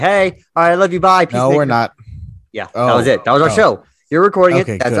Hey, all right, I love you. Bye. No, we're not. Yeah, that was it. That was our show. You're recording it.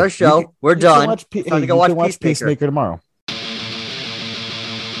 That's good. our show. We're done. Time to go watch Peacemaker tomorrow.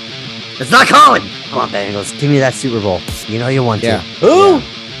 It's not Colin. Come on, Bengals. Give me that Super Bowl. You know you want to. Ooh,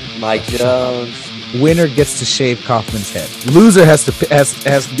 yeah. Mike Jones. Winner gets to shave Kaufman's head. Loser has to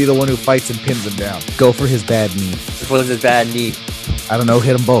be the one who fights and pins him down. Go for his bad knee. Which one's his bad knee? I don't know.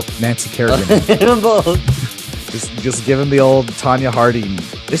 Hit them both. Nancy Kerrigan. Hit them both. Just give him the old Tanya Harding.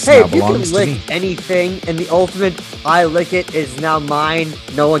 This hey, now if you belongs can lick to me. anything, and the ultimate I lick it is now mine.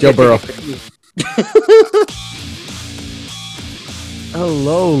 No one Joe gets Burrow. it.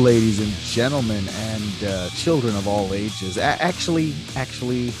 Hello, ladies and gentlemen, and children of all ages. Actually,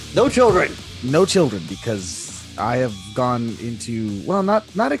 No children. no children, because I have gone into, well,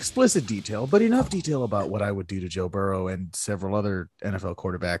 not explicit detail, but enough detail about what I would do to Joe Burrow and several other NFL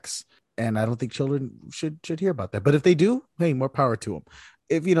quarterbacks. And I don't think children should hear about that. But if they do, hey, more power to them.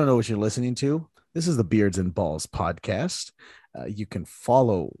 If you don't know what you're listening to, this is the Beards and Balls podcast. You can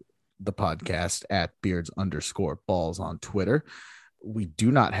follow the podcast at beards_balls on Twitter. We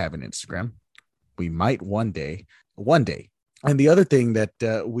do not have an Instagram. We might one day. And the other thing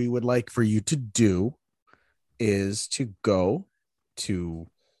that we would like for you to do is to go to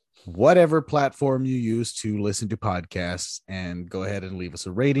whatever platform you use to listen to podcasts and go ahead and leave us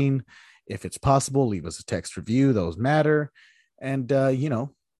a rating. If it's possible, leave us a text review. Those matter. And, you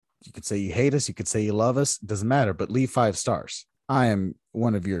could say you hate us. You could say you love us. It doesn't matter, but leave 5 stars. I am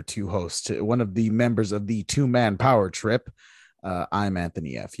one of your 2 hosts, one of the members of the 2-man power trip. I'm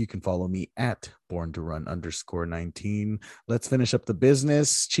Anthony F. You can follow me at born2run_19. Let's finish up the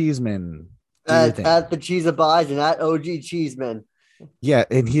business. Cheeseman. At the Cheese Abides and at OG Cheeseman. Yeah,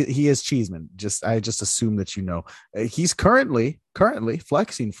 and he is Cheeseman. I just assume that you know. He's currently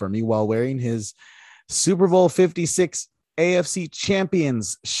flexing for me while wearing his Super Bowl 56 AFC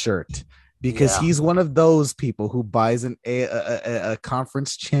Champions shirt, because he's one of those people who buys a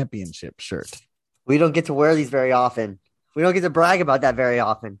conference championship shirt. We don't get to wear these very often. We don't get to brag about that very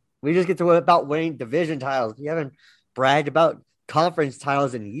often. We just get to about winning division titles. We haven't bragged about conference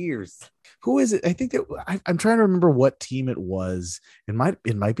titles in years. Who is it? I think that I'm trying to remember what team it was. It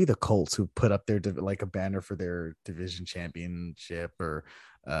might be the Colts who put up their like a banner for their division championship or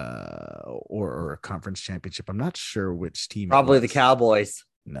a conference championship. I'm not sure which team. Probably the Cowboys.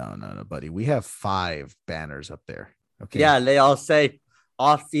 No, buddy. We have 5 banners up there. Okay. Yeah, they all say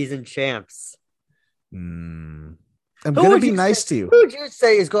off-season champs. I'm going to be nice to you. Who would you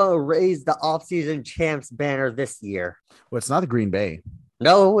say is going to raise the off-season champs banner this year? Well, it's not the Green Bay.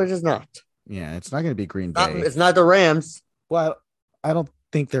 No, it is not. Yeah, it's not going to be Green Bay. It's not the Rams. Well, I don't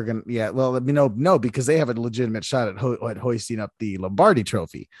think they're going to. Yeah, well, no, because they have a legitimate shot at hoisting up the Lombardi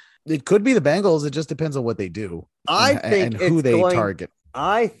Trophy. It could be the Bengals. It just depends on what they do. And who they target.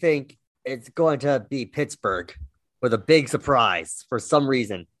 I think it's going to be Pittsburgh with a big surprise for some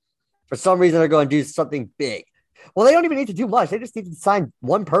reason. For some reason, they're going to do something big. Well, they don't even need to do much. They just need to sign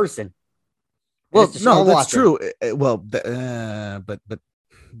one person. Well, no, that's true. Well, but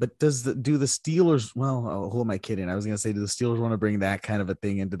do the Steelers? Well, who am I kidding? I was going to say, do the Steelers want to bring that kind of a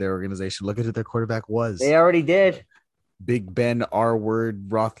thing into their organization? Look at who their quarterback was. They already did. Big Ben R-word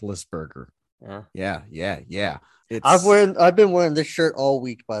Roethlisberger. Yeah. I've been wearing this shirt all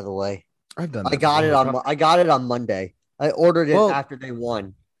week, by the way. I've done. I got it on Monday. I ordered it after they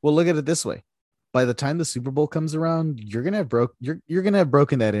won. Well, look at it this way. By the time the Super Bowl comes around, you're gonna have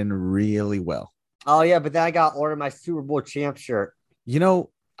broken that in really well. Oh yeah, but then I got ordered my Super Bowl champ shirt.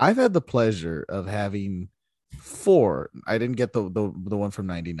 I've had the pleasure of having 4. I didn't get the one from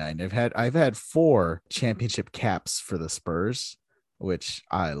 '99. I've had 4 championship caps for the Spurs, which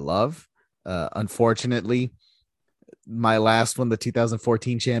I love. Unfortunately, my last one, the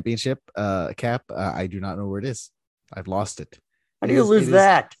 2014 championship cap, I do not know where it is. I've lost it. How do you lose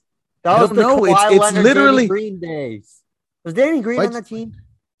that? That was the Kawhi Leonard, literally Danny Green days. Was Danny Green on that team?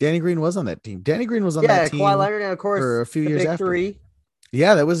 Danny Green was on that team. Danny Green was on that team. Kawhi Leonard, and of course, for a few years after. 3.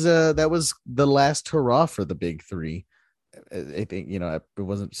 Yeah, that was the last hurrah for the big 3. I think it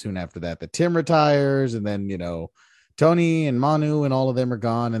wasn't soon after that Tim retires, and then Tony and Manu and all of them are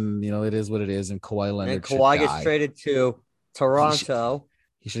gone, and it is what it is. And Kawhi Leonard and Kawhi gets traded to Toronto.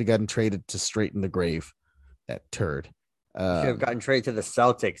 He should have gotten traded to straighten the grave. That turd. Should have gotten traded to the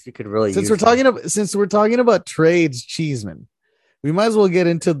Celtics. You could really since we're talking about trades, Cheeseman, we might as well get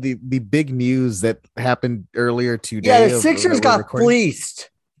into the big news that happened earlier today. Yeah, the Sixers got fleeced.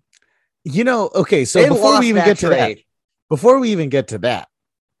 Okay, so before we even get to that,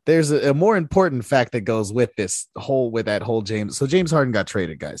 there's a more important fact that goes with that whole James. So James Harden got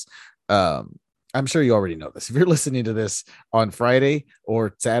traded, guys. I'm sure you already know this. If you're listening to this on Friday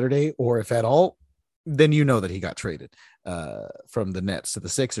or Saturday, or if at all, then you know that he got traded from the Nets to the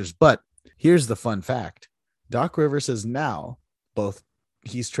Sixers. But here's the fun fact. Doc Rivers has now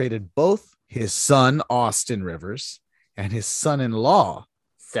he's traded both his son, Austin Rivers, and his son-in-law,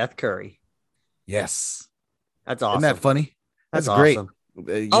 Seth Curry. Yes. That's awesome. Isn't that funny? That's great. awesome.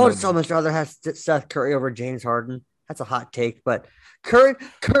 I would so much rather have Seth Curry over James Harden. That's a hot take, but current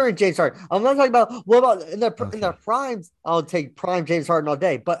James Harden. I'm not talking about what about in their primes. I'll take prime James Harden all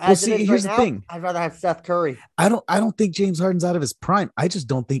day. But as it is here's right the now, thing. I'd rather have Seth Curry. I don't think James Harden's out of his prime. I just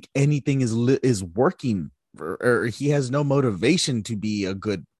don't think anything is working, or he has no motivation to be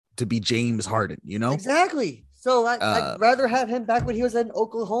James Harden. You know exactly. So I'd rather have him back when he was in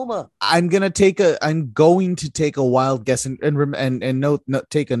Oklahoma. I'm going to take a wild guess and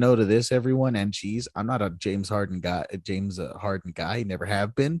take a note of this, everyone. And cheese. I'm not a James Harden guy. Never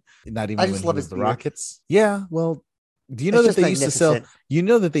have been. Not even when he was the Rockets. Yeah. Well, do you know that they used to sell? You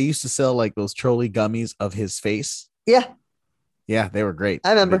know that they used to sell like those trolley gummies of his face. Yeah. Yeah, they were great.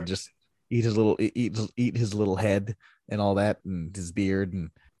 I remember. They'd just eat his little head and all that, and his beard and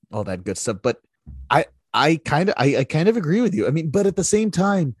all that good stuff. But I kind of agree with you. I mean, but at the same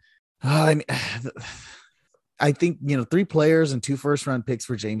time, I think, 3 players and 2 first-round picks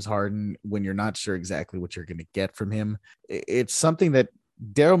for James Harden when you're not sure exactly what you're going to get from him. It's something that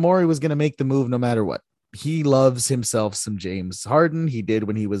Daryl Morey was going to make the move no matter what. He loves himself some James Harden. He did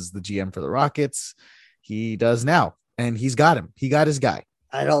when he was the GM for the Rockets. He does now, and he's got him. He got his guy.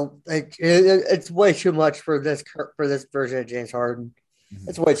 I don't think it's way too much for this version of James Harden.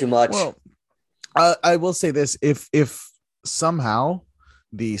 It's way too much. Well, I will say this, if somehow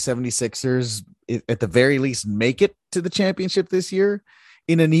the 76ers at the very least make it to the championship this year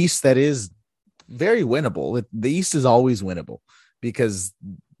in an East that is very winnable. The East is always winnable because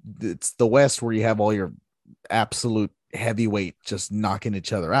it's the West where you have all your absolute heavyweight just knocking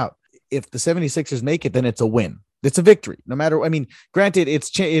each other out. If the 76ers make it, then it's a win. It's a victory. No matter, I mean, granted,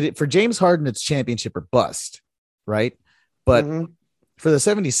 for James Harden, it's championship or bust, right? But for the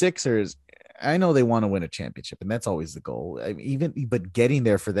 76ers, I know they want to win a championship, and that's always the goal. I mean, but getting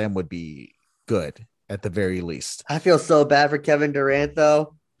there for them would be good at the very least. I feel so bad for Kevin Durant,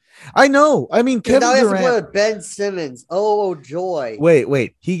 though. I know. I mean, Kevin Durant. Now he has to play with Ben Simmons. Oh joy!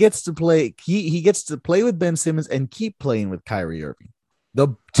 Wait. He gets to play. He gets to play with Ben Simmons and keep playing with Kyrie Irving. The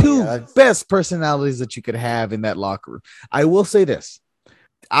two best personalities that you could have in that locker room. I will say this.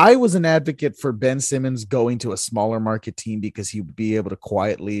 I was an advocate for Ben Simmons going to a smaller market team because he would be able to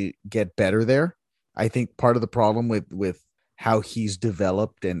quietly get better there. I think part of the problem with how he's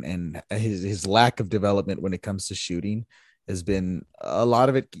developed and his lack of development when it comes to shooting has been a lot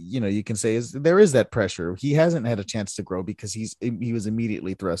of it, you can say there is that pressure. He hasn't had a chance to grow because he was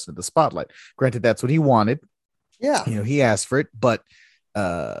immediately thrust into the spotlight. Granted, that's what he wanted. Yeah. He asked for it, but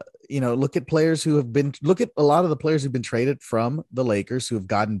look at a lot of the players who've been traded from the Lakers who have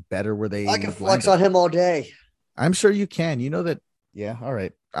gotten better where they. I can flex on him all day. I'm sure you can. You know that. Yeah. All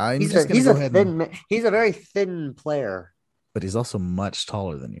right. He's a very thin player, but he's also much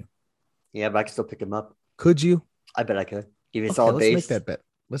taller than you. Yeah, but I can still pick him up. Could you? I bet I could. Give you a solid base.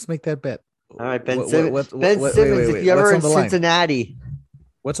 Let's make that bet. All right, Ben Simmons. Simmons, if you're ever in Cincinnati.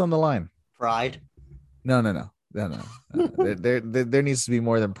 What's on the line? Pride. No. There needs to be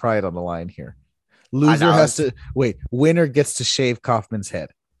more than pride on the line here. Winner gets to shave Kaufman's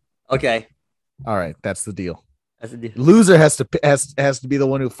head. Okay. All right, that's the deal. That's the deal. Loser has to be the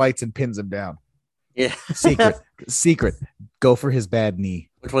one who fights and pins him down. Yeah. Secret. Go for his bad knee.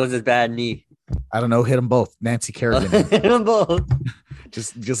 Which one is his bad knee? I don't know. Hit them both. Nancy Kerrigan. Hit them both.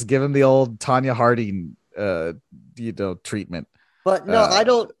 Just give him the old Tanya Harding, treatment. But no, I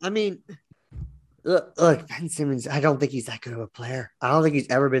don't. I mean, look, Ben Simmons. I don't think he's that good of a player. I don't think he's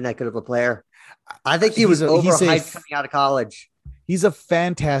ever been that good of a player. I think he was overhyped coming out of college. He's a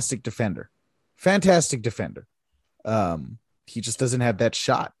fantastic defender. He just doesn't have that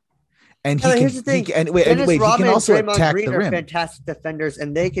shot. And here's the thing. He can also attack the rim. Fantastic defenders,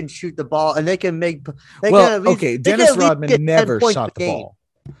 and they can shoot the ball, and they can make. Dennis Rodman never shot the ball,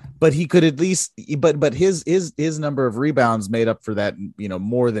 but he could at least. But his number of rebounds made up for that.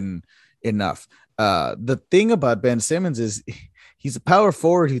 More than enough. The thing about Ben Simmons is he's a power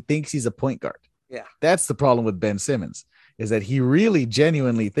forward who thinks he's a point guard. Yeah, that's the problem with Ben Simmons, is that he really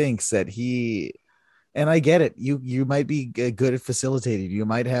genuinely thinks that he. And I get it. You might be good at facilitating. You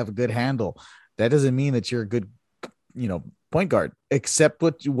might have a good handle. That doesn't mean that you're a good, point guard. Accept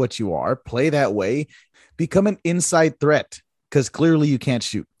what you are. Play that way. Become an inside threat, because clearly you can't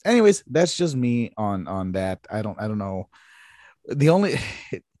shoot. Anyways, that's just me on that. I don't know.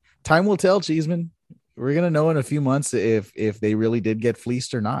 Time will tell, Cheeseman. We're gonna know in a few months if they really did get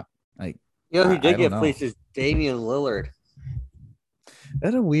fleeced or not. Like, You know who did I don't get know. fleeced is Damian Lillard.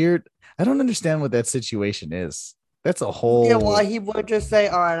 That's a weird. I don't understand what that situation is. That's a whole. Yeah, why he wouldn't just say,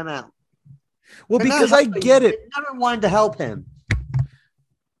 "All right, I'm out." Well, They're not because I helping get him. it. They never wanted to help him.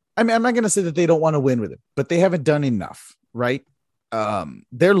 I mean, I'm not gonna say that they don't want to win with it, but they haven't done enough, right?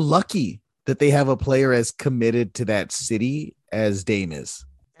 They're lucky that they have a player as committed to that city as Dame is.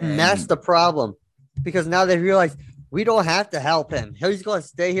 And that's the problem. Because now they realize we don't have to help him. He's going to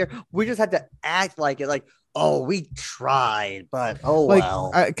stay here. We just have to act like it. Like, oh, we tried, but well.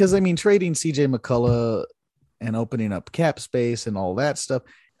 Because I mean, trading CJ McCullough and opening up cap space and all that stuff.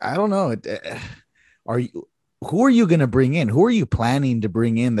 I don't know. Who are you going to bring in? Who are you planning to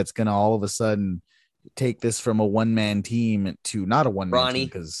bring in that's going to all of a sudden take this from a one-man team to not a one-man team?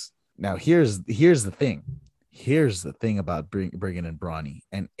 Because now here's the thing. Here's the thing about bringing in Bronny,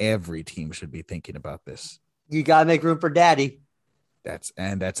 and every team should be thinking about this. You got to make room for daddy. That's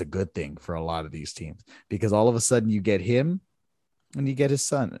a good thing for a lot of these teams, because all of a sudden you get him and you get his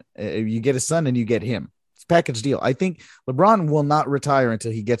son. You get his son and you get him. It's a package deal. I think LeBron will not retire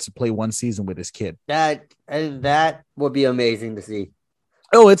until he gets to play one season with his kid. That would be amazing to see.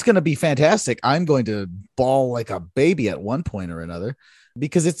 Oh, it's going to be fantastic. I'm going to bawl like a baby at one point or another,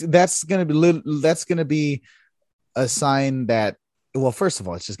 because that's going to be a sign that, well, first of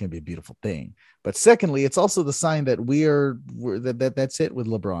all, it's just going to be a beautiful thing. But secondly, it's also the sign that that's it with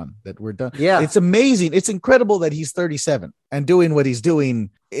LeBron, that we're done. Yeah. It's amazing. It's incredible that he's 37 and doing what he's doing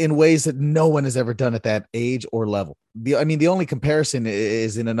in ways that no one has ever done at that age or level. The only comparison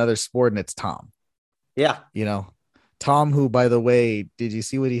is in another sport, and it's Tom. Yeah. Tom, who, by the way, did you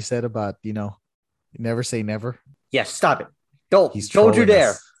see what he said about, never say never? Yes. Stop it. Don't you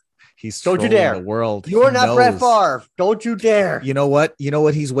dare. He's don't you dare. The world. You are not Brett Favre. Don't you dare. You know what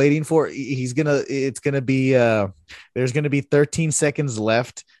he's waiting for? There's going to be 13 seconds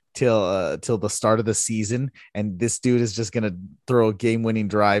left till the start of the season. And this dude is just going to throw a game-winning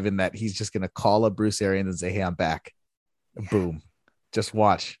drive in that he's just going to call up Bruce Arians and say, "Hey, I'm back." Boom. Just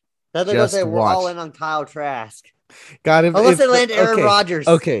watch. Then they're going to say, "We're all in on Kyle Trask." Got him. Unless they land Aaron Rodgers.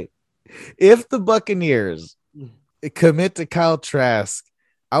 Okay. If the Buccaneers commit to Kyle Trask,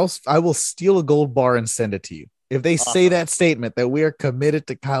 I will steal a gold bar and send it to you. If they say that statement that we are committed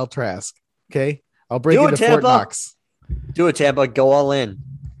to Kyle Trask, okay, I'll bring you to Fort Knox. Do it, Tampa. Go all in.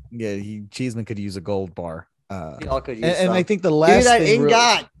 Yeah, Cheeseman could use a gold bar. And I think the last give me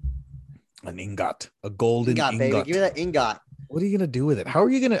that ingot. An ingot, a golden ingot. Baby. Give me that ingot. What are you gonna do with it? How are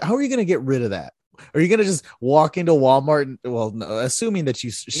you gonna get rid of that? Are you gonna just walk into Walmart? No, assuming that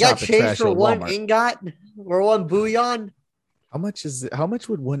you shop at trash for one Walmart. Ingot or one bullion. How much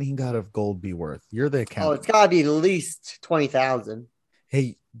would one ingot of gold be worth? You're the accountant. Oh, it's gotta be at least 20,000.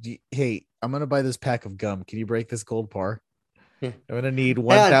 Hey, I'm gonna buy this pack of gum. Can you break this gold bar? I'm gonna need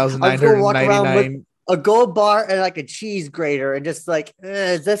 1,999. A gold bar and like a cheese grater, and just like,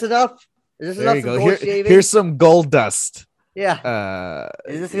 is this enough? Is this enough? You go. Here's some gold dust. Yeah.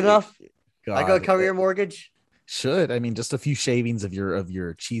 Is this enough? I go cover your mortgage. Should just a few shavings of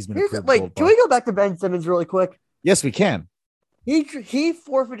your Cheeseman. Wait, can we go back to Ben Simmons really quick? Yes, we can. He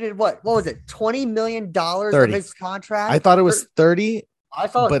forfeited what was it? $20 million of his contract. I thought it was 30. I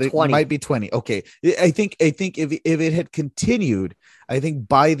thought it was 20. It might be 20. Okay, I think if it had continued, I think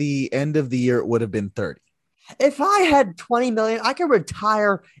by the end of the year it would have been 30. If I had 20 million, I could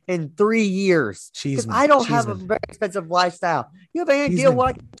retire in 3 years. Because I don't have a very expensive lifestyle. You have any idea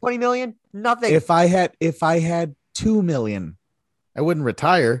what 20 million? Nothing. If I had 2 million, I wouldn't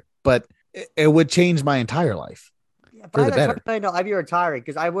retire, but it would change my entire life. For the better. I'd be retiring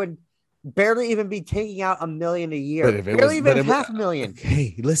because I would barely even be taking out $1 million a year. Barely even $500,000.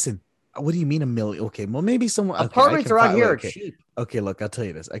 Hey, listen. What do you mean $1 million? Okay, well maybe someone. Apartments around here are cheap. Okay, look, I'll tell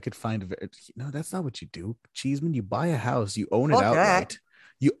you this. I could find no. That's not what you do, Cheeseman. You buy a house, you own it outright.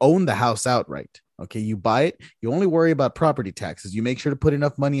 You own the house outright. Okay, you buy it. You only worry about property taxes. You make sure to put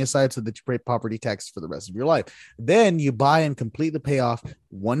enough money aside so that you pay property taxes for the rest of your life. Then you buy and completely pay off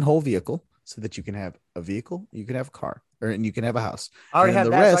one whole vehicle, so that you can have a vehicle, you can have a car, and you can have a house. I already have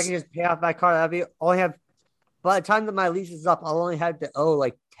that, so I can just pay off my car. By the time that my lease is up, I'll only have to owe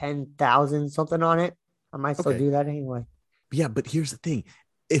like 10,000 something on it. I might still do that anyway. Yeah, but here's the thing: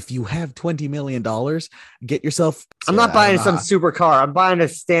 if you have $20 million, get yourself. I'm not buying some supercar. I'm buying a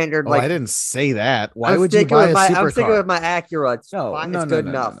standard. I didn't say that. Why would you buy a supercar? I'm sticking with my Acura. It's good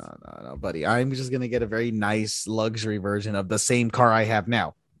enough. No, buddy. I'm just gonna get a very nice luxury version of the same car I have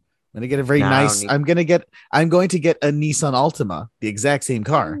now. I'm gonna get a very nice. I'm going to get a Nissan Altima, the exact same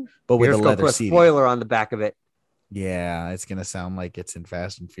car, but with a leather seat. Spoiler on the back of it. Yeah, it's gonna sound like it's in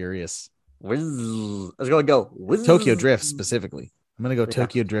Fast and Furious. Whiz. I was gonna go whiz. Tokyo Drift specifically. I'm gonna go Yeah.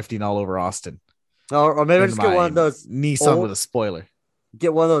 Tokyo drifting all over Austin Or maybe in just get one my of those Nissan with old, a spoiler.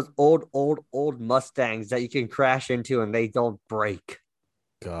 get one of those old Mustangs that you can crash into and they don't break.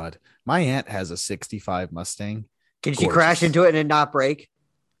 God, my aunt has a 65 Mustang. Can she crash Gorgeous. into it and it not break?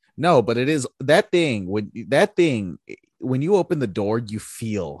 No, but it is that thing. When you open the door, you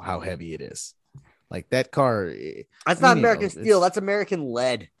feel how heavy it is. Like that car. That's not you know, American steel. That's American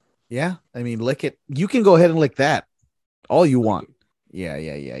lead. Yeah, I mean, lick it. You can go ahead and lick that all you want.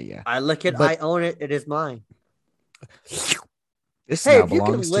 Yeah. I lick it. But- I own it. It is mine. This Hey, now if you can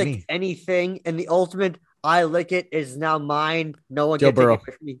belongs to lick me. anything in the ultimate, I lick it is now mine. No one Joe can take Burrow. it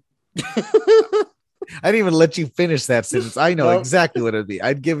away from me. I didn't even let you finish that sentence. I know Nope. exactly what it'd be.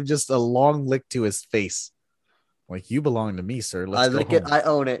 I'd give just a long lick to his face. Like, you belong to me, sir. Let's I go lick home. it. I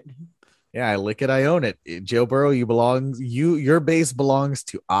own it. Yeah, I lick it. I own it. Joe Burrow, your base belongs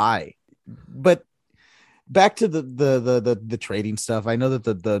to I. But back to the trading stuff. I know that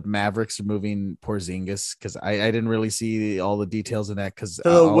the Mavericks are moving Porzingis because I didn't really see all the details in that because To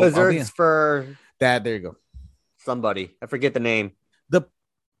the Wizards for that. There you go. somebody. I forget the name. The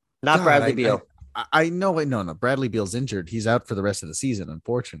Not God, Bradley Beal. I know. No. Bradley Beal's injured. He's out for the rest of the season,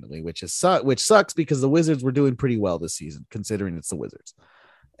 unfortunately, which sucks because the Wizards were doing pretty well this season, considering it's the Wizards.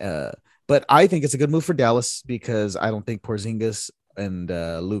 But I think it's a good move for Dallas because I don't think Porzingis and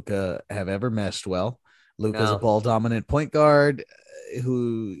Luka have ever meshed well. Luka's No. a ball dominant point guard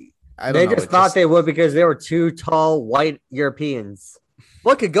who I don't They know. just thought they would because they were two tall white Europeans.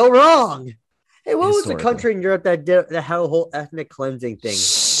 What could go wrong? Hey, what was the Historically. country in Europe that did the whole ethnic cleansing thing?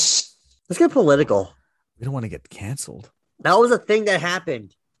 Let's get political. We don't want to get canceled. That was a thing that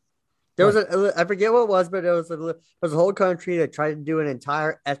happened. There was I forget what it was, but there was a whole country that tried to do an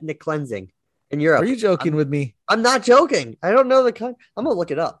entire ethnic cleansing in Europe. Are you joking with me? I'm not joking. I don't know the country. I'm gonna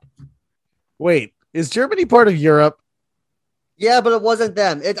look it up. Wait, is Germany part of Europe? Yeah, but it wasn't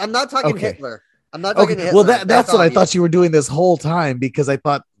them. I'm not talking Okay. Hitler. I'm not talking Okay. Hitler. Well, that's what I obvious. thought you were doing this whole time because I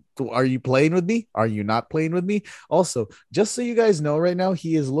thought, are you playing with me? Are you not playing with me? Also, just so you guys know right now,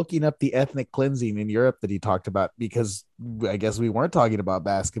 he is looking up the ethnic cleansing in Europe that he talked about because I guess we weren't talking about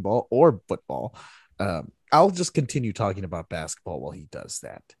basketball or football. I'll just continue talking about basketball while he does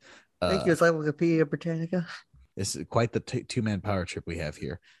that. Thank you. It's like Wikipedia Britannica. This is quite the two-man power trip we have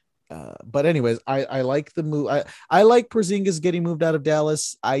here. But anyways, I like the move. I like Porzingis getting moved out of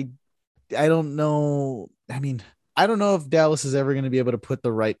Dallas. I don't know. I mean, I don't know if Dallas is ever going to be able to put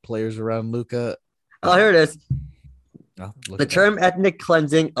the right players around Luka. Oh, here it is. Look The at term ethnic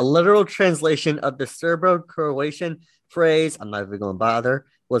cleansing, a literal translation of the Serbo-Croatian phrase, I'm not even going to bother,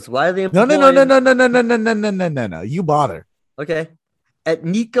 was widely that. employed. No. You bother. Okay.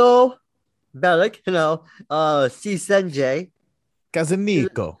 Etniko Belik, Cisenje,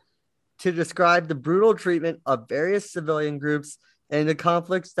 Kazaniko. to describe the brutal treatment of various civilian groups and the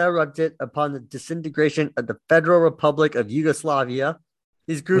conflicts that erupted upon the disintegration of the Federal Republic of Yugoslavia.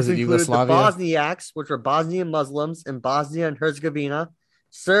 These groups Was it included the Yugoslavia? Bosniaks, which were Bosnian Muslims in Bosnia and Herzegovina,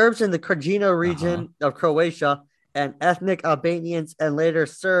 Serbs in the Krajina region of Croatia, and ethnic Albanians and later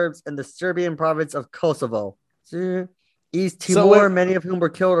Serbs in the Serbian province of Kosovo. East Timor, many of whom were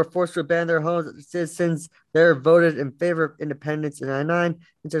killed or forced to abandon their homes. Citizens there voted in favor of independence in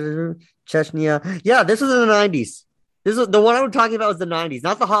 1999. Chechnya. Yeah, this was in the 90s. This is the one I'm talking about was the 90s,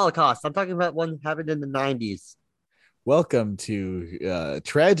 not the Holocaust. I'm talking about one that happened in the 90s. Welcome to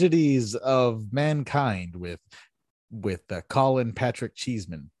Tragedies of Mankind with Colin Patrick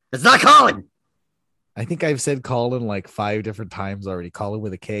Cheeseman. It's not Colin. I think I've said Colin like 5 different times already. Colin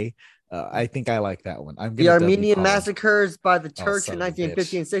with a K. I think I like that one. The Armenian massacres by the Turks son in of a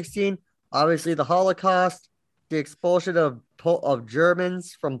 1950 bitch. and 16. Obviously, the Holocaust, the expulsion of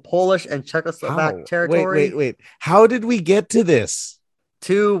Germans from Polish and Czechoslovak territory. Wait. How did we get to this?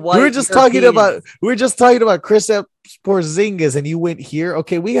 Two white. We were just talking about Kristaps Porzingis, and you went here.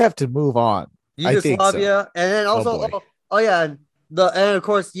 Okay, we have to move on. I think so. Yugoslavia, and then also, boy. and of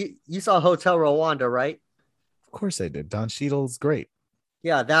course you saw Hotel Rwanda, right? Of course I did. Don Cheadle's great.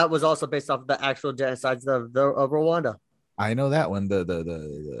 Yeah, that was also based off of the actual genocides of Rwanda. I know that one.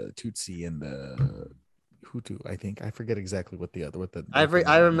 The Tutsi and the Hutu. I think I forget exactly what the.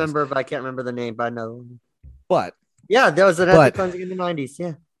 I remember, but I can't remember the name. But I know. But yeah, there was an ethnic cleansing in the 90s.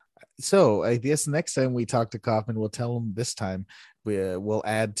 Yeah. So I guess next time we talk to Kaufman, we'll tell him this time we'll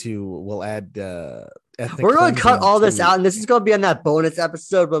add. Ethnic We're going to cut cleansing all this to- out, and this is going to be on that bonus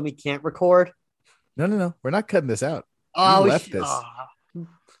episode when we can't record. No. We're not cutting this out. Oh, We left this.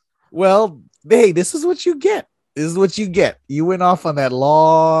 Well, hey, this is what you get. You went off on that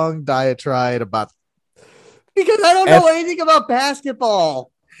long diatribe about Because I don't know anything about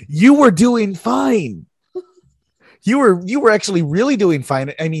basketball. You were doing fine. You were actually really doing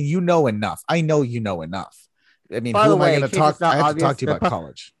fine. I mean, you know enough. I know you know enough. I mean, By who the am I way, going in to case talk? it's not I have to obvious, talk to you about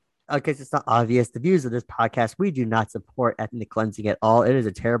college. in case it's not obvious, the views of this podcast, we do not support ethnic cleansing at all. It is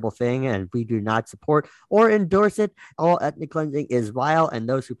a terrible thing, and we do not support or endorse it. All ethnic cleansing is vile, and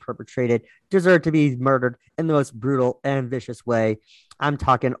those who perpetrate it deserve to be murdered in the most brutal and vicious way. I'm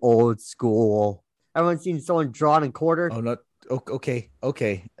talking old school. Everyone's seen someone drawn and quartered. Oh, no. Okay.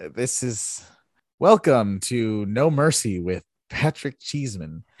 This is welcome to No Mercy with Patrick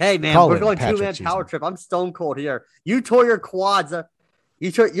Cheeseman. Hey, man, we're going 2-man power trip. I'm stone cold here. You tore your quads.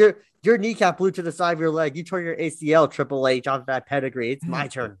 You tore your kneecap blew to the side of your leg. You tore your ACL, Triple H, off that pedigree. It's my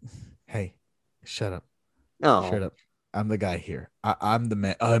turn. Hey, shut up. No. Shut up. I'm the guy here. I'm the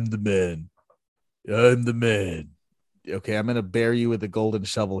man. I'm the man. Okay, I'm gonna bear you with a golden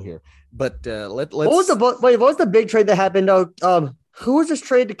shovel here. But let's. What was the big trade that happened? Who was this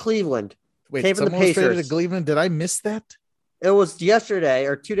trade to Cleveland? Wait, Came from someone the was traded Pacers. to Cleveland. Did I miss that? It was yesterday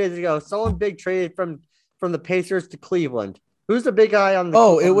or 2 days ago. Someone big traded from the Pacers to Cleveland. Who's the big guy on the?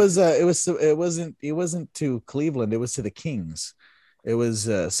 Oh, it wasn't to Cleveland. It was to the Kings. It was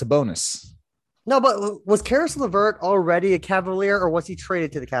Sabonis. No, but was Karis LeVert already a Cavalier, or was he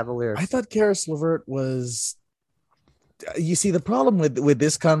traded to the Cavaliers? I thought Karis LeVert was. You see, the problem with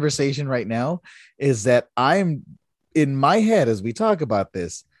this conversation right now is that I'm in my head as we talk about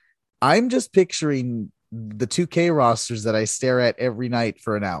this. I'm just picturing the 2K rosters that I stare at every night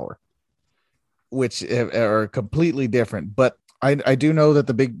for an hour, which are completely different. But I do know that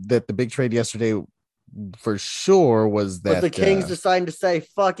the big trade yesterday for sure was that the Kings deciding to say,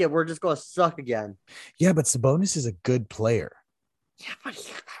 fuck it, we're just going to suck again. Yeah, but Sabonis is a good player. Yeah,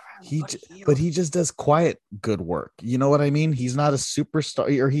 but he just does quiet good work. You know what I mean? He's not a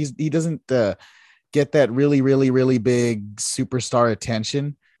superstar, or he doesn't get that really, really, really big superstar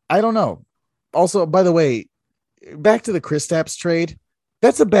attention. I don't know. Also, by the way, back to the Kristaps trade.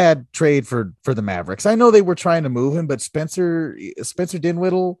 That's a bad trade for the Mavericks. I know they were trying to move him, but Spencer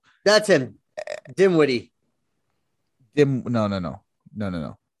Dinwiddie. That's him. Dinwiddie. No.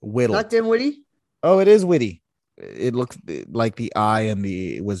 Whittle. Not Dinwiddie. Oh, it is Witty. It looks like the I and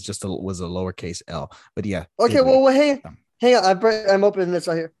the was a lowercase L, but yeah. Okay, well, hang on. I'm opening this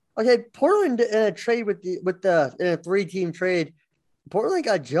right here. Okay, Portland in a trade with the in a 3-team trade. Portland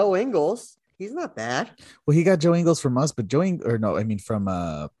got Joe Ingles. He's not bad. Well, he got Joe Ingles from us, but from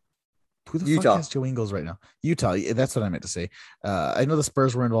who the Utah. fuck has Joe Ingles right now? Utah. That's what I meant to say. I know the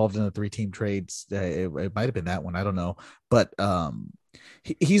Spurs were involved in the 3-team trades. It might have been that one. I don't know, but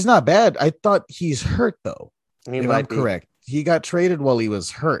he's not bad. I thought he's hurt though. If I'm correct, he got traded while he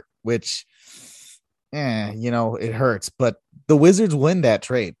was hurt, which, it hurts. But the Wizards win that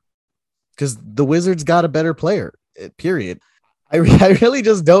trade because the Wizards got a better player. Period. I really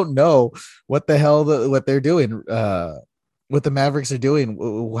just don't know what the hell what they're doing. What the Mavericks are doing,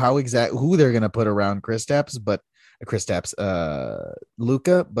 who they're gonna put around Kristaps,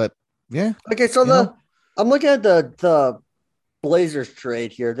 Luka, but yeah. Okay, so I'm looking at the Blazers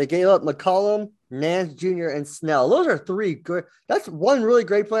trade here. They gave up McCollum, Nance Jr., and Snell. Those are 3 good. That's 1 really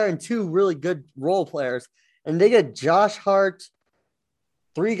great player and 2 really good role players. And they get Josh Hart,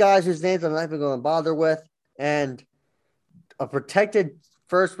 3 guys whose names I'm not even going to bother with, and a protected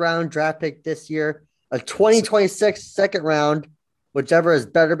first-round draft pick this year, a 2026 second round, whichever is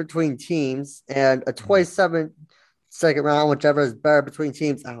better between teams, and a 27 second round, whichever is better between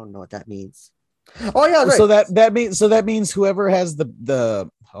teams. I don't know what that means. Oh yeah, right. So that means whoever has the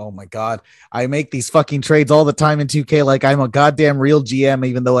oh my god, I make these fucking trades all the time in 2K like I'm a goddamn real GM,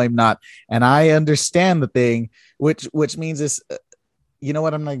 even though I'm not, and I understand the thing, which means this. You know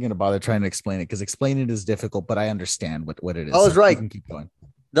what? I'm not going to bother trying to explain it because explaining it is difficult, but I understand what it is. I was right. You can keep going.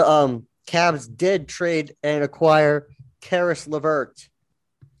 The Cavs did trade and acquire Karis LeVert.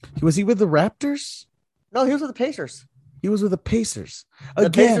 Was he with the Raptors? No, he was with the Pacers. He was with the Pacers. The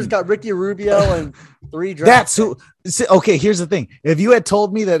Pacers got Ricky Rubio and 3 drafts. That's who. Okay, here's the thing. If you had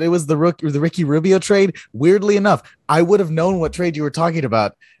told me that it was the Ricky Rubio trade, weirdly enough, I would have known what trade you were talking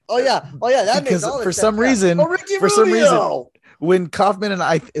about. Oh yeah. That makes all for some reason, Ricky Rubio. When Kaufman and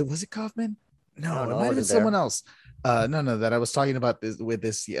was it Kaufman? No, it might have been someone else. No, that I was talking about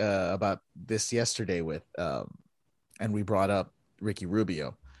this yesterday with, and we brought up Ricky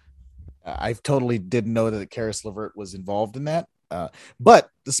Rubio. I totally didn't know that Karis LeVert was involved in that.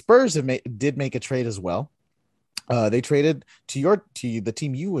 But the Spurs did make a trade as well. They traded to the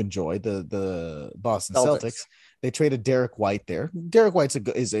team you enjoy, the Boston Celtics. They traded Derek White there. Derek White's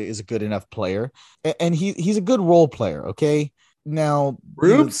is a good enough player, and he's a good role player. Okay. Now,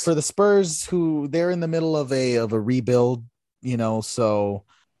 Rubes? for the Spurs, who they're in the middle of a rebuild, so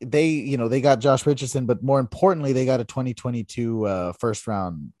they got Josh Richardson, but more importantly, they got a 2022 first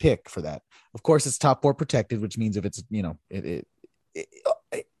round pick for that. Of course, it's top 4 protected, which means if it's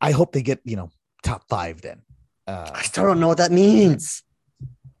I hope they get top 5 then. I still don't know what that means.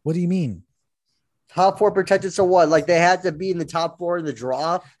 What do you mean? Top 4 protected. So what? Like they had to be in the top 4 in the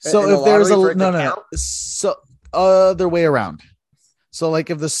draw. So if there's no. So other way around. So like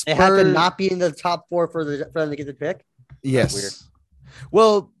if the Spurs, they have to not be in the top 4 for them to get the pick. Yes. Weird.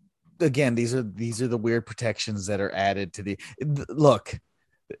 Well, again, these are the weird protections that are added to the look.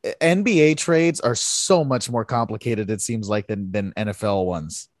 NBA trades are so much more complicated, it seems like, than NFL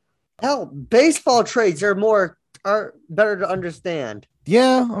ones. Hell, baseball trades are better to understand.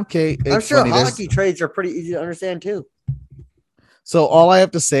 Yeah, okay. I'm sure hockey trades are pretty easy to understand too. So all I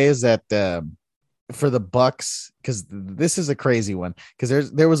have to say is that for the Bucks, because this is a crazy one,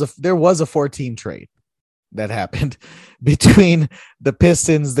 because there was a 4-team trade that happened between the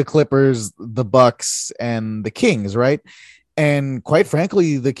Pistons, the Clippers, the Bucks, and the Kings, right? And quite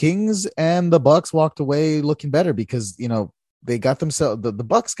frankly, the Kings and the Bucks walked away looking better because they got themselves the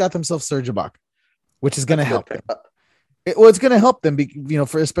Bucks got themselves Serge Ibaka, which is going to help them. It's going to help them,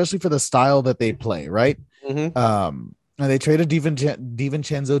 especially for the style that they play, right? Mm-hmm. And they traded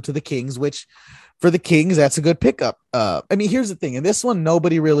DiVincenzo to the Kings, which for the Kings, that's a good pickup. I mean, here's the thing. In this one,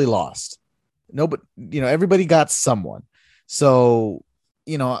 nobody really lost. Nobody, everybody got someone. So,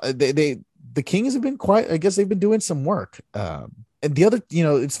 the Kings have been I guess they've been doing some work. And the other,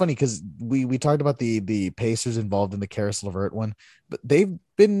 it's funny because we talked about the Pacers involved in the Karis LeVert one, but they've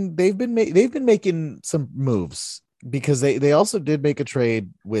been making some moves because they also did make a trade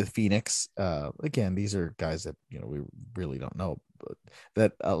with Phoenix. Again, these are guys that we really don't know, but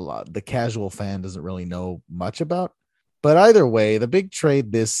that the casual fan doesn't really know much about. But either way, the big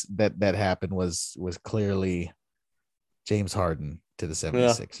trade that happened was clearly James Harden to the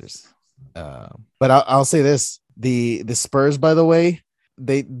 76ers. Yeah. But I'll say this: the Spurs, by the way,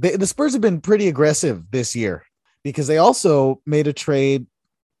 the Spurs have been pretty aggressive this year because they also made a trade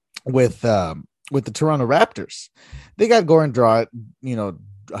with the Toronto Raptors. They got Goran Dragic.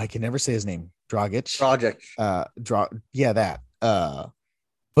 I can never say his name. Dragic.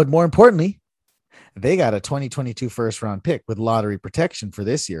 But more importantly, they got a 2022 first round pick with lottery protection for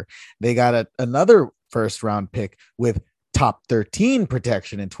this year. They got another first round pick with top 13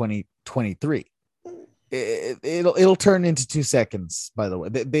 protection in 2023. It'll turn into 2 seconds, by the way.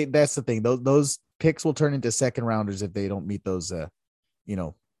 That's the thing. Those picks will turn into second rounders if they don't meet those,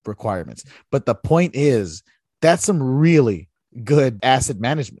 requirements. But the point is that's some really good asset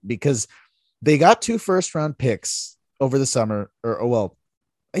management because they got 2 first round picks over the summer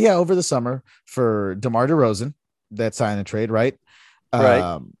over the summer for DeMar DeRozan, that sign and trade, right?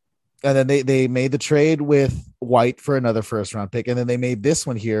 Right. And then they made the trade with White for another first round pick. And then they made this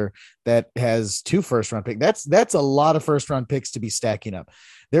one here that has 2 first round picks. That's a lot of first round picks to be stacking up.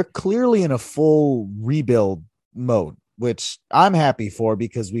 They're clearly in a full rebuild mode, which I'm happy for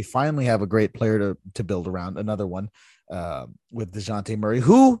because we finally have a great player to build around. Another one with DeJounte Murray,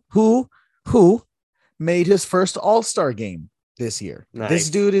 who made his first All-Star game this year. Nice. This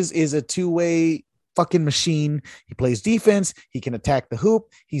dude is a 2-way fucking machine. He plays defense. He can attack the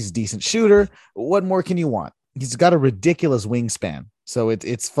hoop. He's a decent shooter. What more can you want? He's got a ridiculous wingspan. So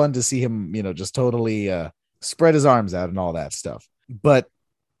it's fun to see him, just totally spread his arms out and all that stuff. But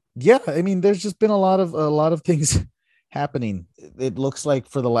yeah, I mean, there's just been a lot of things happening. It looks like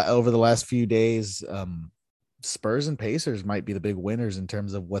over the last few days, Spurs and Pacers might be the big winners in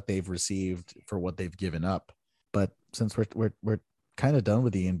terms of what they've received for what they've given up. But since we're kind of done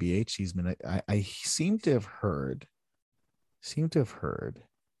with the NBA season, I seem to have heard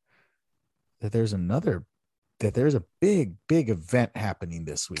that there's a big event happening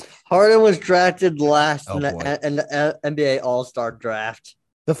this week. Harden was drafted last in the NBA All-Star draft.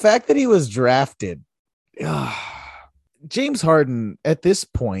 The fact that he was drafted, James Harden at this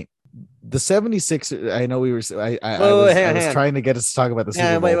point, the 76ers, I know we were, I was trying to get us to talk about the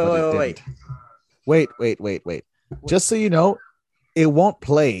Super Bowl. Wait. Just so you know, it won't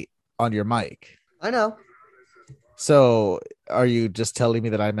play on your mic. I know. So are you just telling me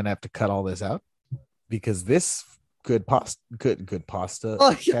that I'm going to have to cut all this out? Because this good pasta.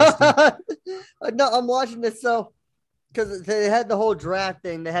 Oh, yeah. No, I'm watching this. So, because they had the whole draft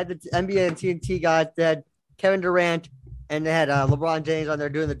thing. They had the NBA and TNT guys. They had Kevin Durant and they had LeBron James on there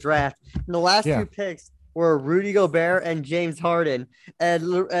doing the draft. And the last 2 picks were Rudy Gobert and James Harden.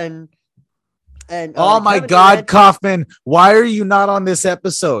 And oh my God, Kaufman, why are you not on this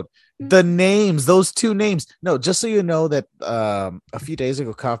episode? The names, those two names. No, just so you know that a few days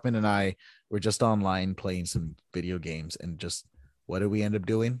ago, Kaufman and I were just online playing some video games, and just what did we end up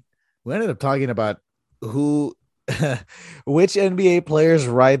doing? We ended up talking about who, which NBA players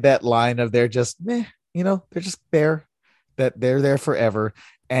ride that line of they're just meh, they're just there, that they're there forever.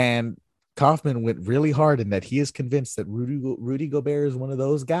 And Kaufman went really hard in that he is convinced that Rudy Gobert is one of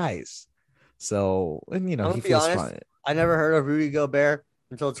those guys. So, and I'm he gonna be feels honest. fine. I never heard of Rudy Gobert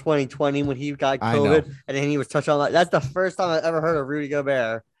until 2020 when he got I know. COVID, and then he was touched on. Like, that's the first time I've ever heard of Rudy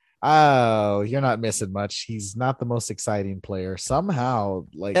Gobert. Oh, you're not missing much. He's not the most exciting player. Somehow,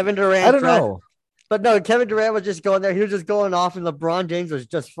 like Kevin Durant, I don't know. But no, Kevin Durant was just going there. He was just going off, and LeBron James was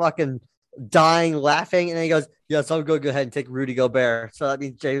just fucking dying laughing. And then he goes, "Yes, I'm going to go ahead and take Rudy Gobert." So that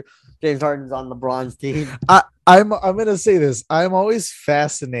means James Harden's on LeBron's team. I'm gonna say this. I'm always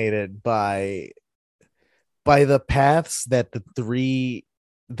fascinated by the paths that the three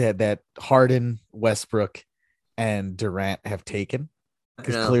that Harden, Westbrook, and Durant have taken.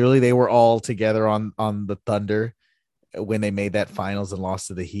 Because clearly they were all together on the Thunder when they made that finals and lost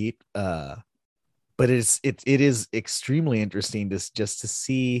to the Heat. But it is extremely interesting to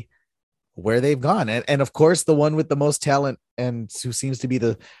see where they've gone. And of course, the one with the most talent and who seems to be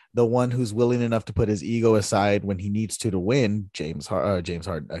the one who's willing enough to put his ego aside when he needs to win, Kevin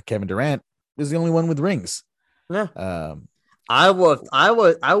Durant, is the only one with rings. Yeah. I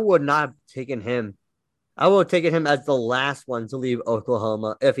would not have taken him. I would have taken him as the last one to leave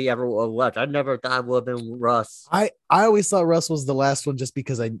Oklahoma if he ever would have left. I never thought it would have been Russ. I always thought Russ was the last one just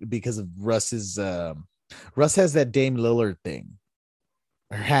because of Russ's Russ has that Dame Lillard thing,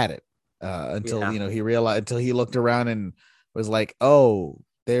 or had it until he realized, until he looked around and was like, oh,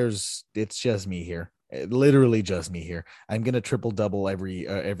 it's just me here, literally just me here. I'm gonna triple double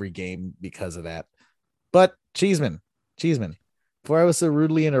every game because of that. But Cheeseman, before I was so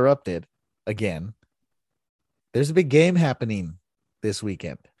rudely interrupted again. There's a big game happening this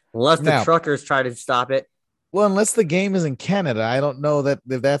weekend. Unless the truckers try to stop it. Well, unless the game is in Canada, I don't know if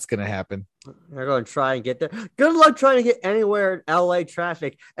that's going to happen. They're going to try and get there. Good luck trying to get anywhere in LA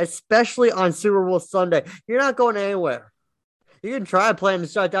traffic, especially on Super Bowl Sunday. You're not going anywhere. You can try playing the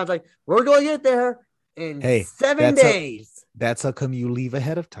shutdowns like, we're going to get there in 7 days. That's how come you leave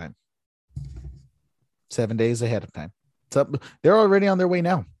ahead of time. 7 days ahead of time. So they're already on their way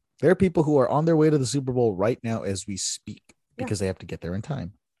now. There are people who are on their way to the Super Bowl right now as we speak because they have to get there in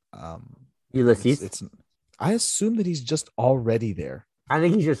time. Ulysses? I assume that he's just already there. I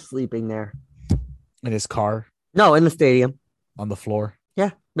think he's just sleeping there. In his car? No, in the stadium. On the floor? Yeah.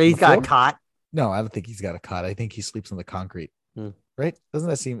 Maybe he's got a cot. No, I don't think he's got a cot. I think he sleeps on the concrete. Right? Doesn't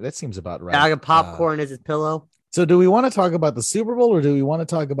that seems about right? Yeah, like a popcorn is his pillow. So do we want to talk about the Super Bowl or do we want to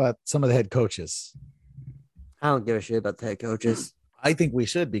talk about some of the head coaches? I don't give a shit about the head coaches. I think we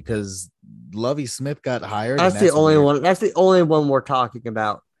should because Lovie Smith got hired. That's the only one. That's the only one we're talking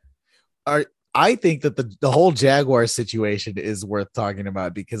about. I think that the whole Jaguars situation is worth talking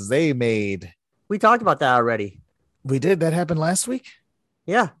about because we talked about that already. We did. That happened last week.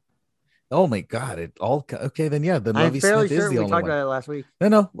 Yeah. Oh my God! Okay. Then yeah, then Lovie Smith is the only one. We talked about it last week.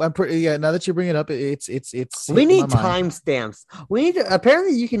 No, I'm pretty. Yeah, now that you bring it up, it's. We need timestamps. We need to.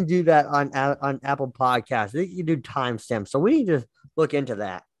 Apparently, you can do that on Apple Podcasts. You can do timestamps. So we need to look into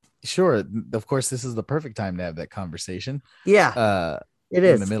that. Sure. Of course, this is the perfect time to have that conversation. Yeah. It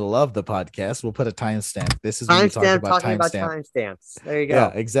is in the middle of the podcast. We'll put a timestamp. This is when we talk about timestamps. There you go.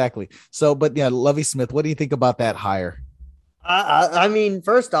 Yeah, exactly. So, but yeah, Lovie Smith. What do you think about that hire? I mean,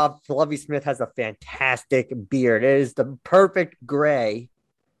 first off, Lovie Smith has a fantastic beard. It is the perfect gray.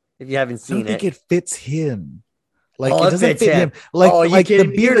 If you haven't seen it, I think it fits him. Like it doesn't fit him. Like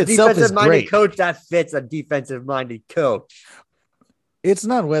the beard itself is great. Coach that fits a defensive-minded coach. It's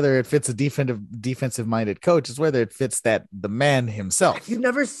not whether it fits a defensive-minded coach. It's whether it fits the man himself. You've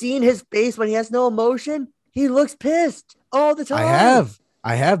never seen his face when he has no emotion. He looks pissed all the time.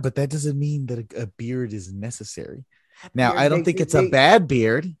 I have, but that doesn't mean that a beard is necessary. Now, I don't think it's a bad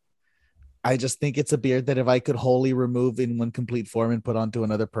beard. I just think it's a beard that if I could wholly remove in one complete form and put onto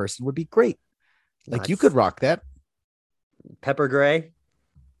another person would be great. Like you could rock that. Pepper gray.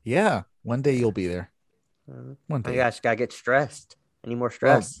 Yeah. One day you'll be there. One day. I just gotta get stressed. Any more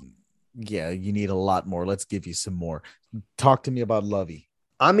stress? Well, yeah, you need a lot more. Let's give you some more. Talk to me about Lovie.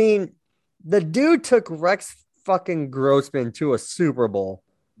 I mean, the dude took Rex fucking Grossman to a Super Bowl.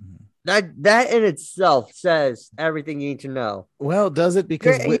 Mm-hmm. That in itself says everything you need to know. Well, does it?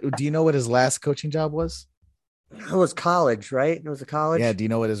 Because do you know what his last coaching job was? It was college, right? It was a college. Yeah. Do you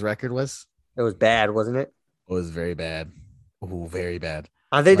know what his record was? It was bad, wasn't it? It was very bad. Oh, very bad.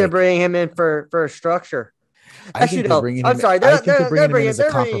 I think they're bringing him in for a structure. I Actually, think they're no. bringing I'm him. sorry. I think they're bringing him in as a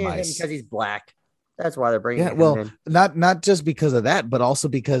They're bringing him compromise. because he's black. That's why they're bringing Yeah, him well, in. not just because of that, but also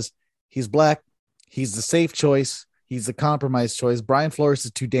because he's black. He's the safe choice. He's the compromise choice. Brian Flores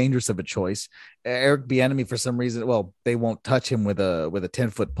is too dangerous of a choice. Eric Bieniemy, for some reason, well, they won't touch him with a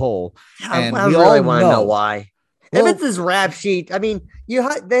 10-foot pole. And I we really all want to know why. Well, if it's his rap sheet, I mean,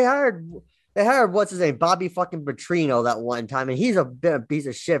 they hired what's his name, Bobby fucking Petrino that one time, and he's been a piece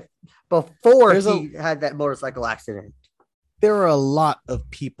of shit before he had that motorcycle accident. There are a lot of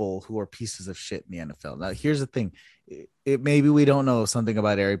people who are pieces of shit in the NFL. Now, here's the thing: maybe we don't know something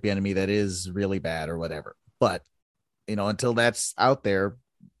about Eric Bieniemy that is really bad or whatever, but until that's out there,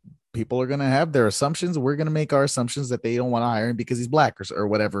 people are going to have their assumptions. We're going to make our assumptions that they don't want to hire him because he's black or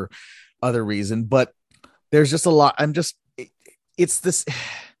whatever other reason. But there's just a lot. It's this.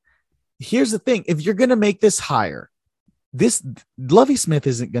 Here's the thing. If you're going to make this hire, Lovie Smith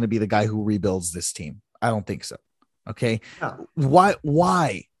isn't going to be the guy who rebuilds this team. I don't think so. Okay. No. Why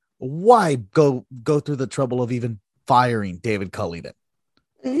go through the trouble of even firing David Culley then?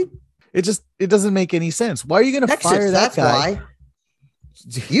 It doesn't make any sense. Why are you going to fire that guy? Why?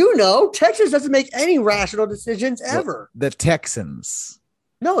 Texas doesn't make any rational decisions ever. The Texans.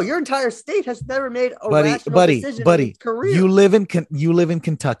 No, your entire state has never made a rational decision in its career. You live in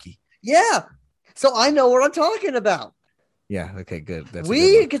Kentucky. Yeah. So I know what I'm talking about. Yeah. Okay, good.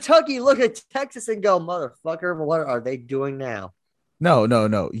 We in Kentucky look at Texas and go, motherfucker, what are they doing now?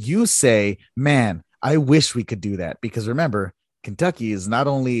 No. You say, man, I wish we could do that, because remember, Kentucky is not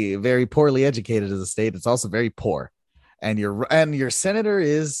only very poorly educated as a state, it's also very poor. And your senator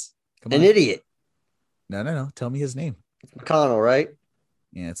is an idiot. No. Tell me his name. It's McConnell, right?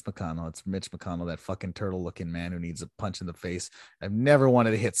 Yeah, it's McConnell. It's Mitch McConnell, that fucking turtle-looking man who needs a punch in the face. I've never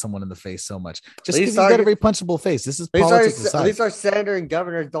wanted to hit someone in the face so much. Just because he's got a very punchable face. This is politics aside. At least our senator and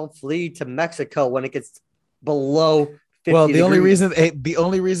governors don't flee to Mexico when it gets below 50 Well, the degrees.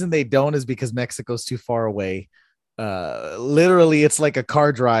 only reason they don't is because Mexico's too far away. Literally, it's like a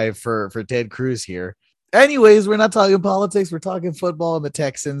car drive for Ted Cruz here. Anyways, we're not talking politics. We're talking football. And the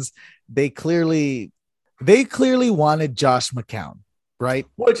Texans, they clearly wanted Josh McCown, right?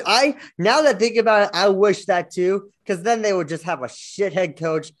 Which now that I think about it, I wish that too, because then they would just have a shit head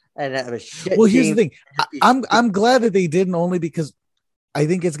coach and have a shit. Well, here's the thing. I'm glad that they didn't, only because I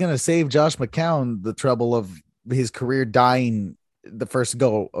think it's going to save Josh McCown the trouble of his career dying the first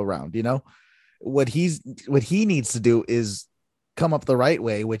go around. What he needs to do is come up the right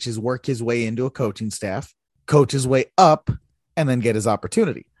way, which is work his way into a coaching staff, coach his way up, and then get his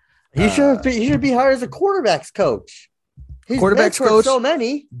opportunity. He should be hired as a quarterbacks coach. He's quarterbacks coach, so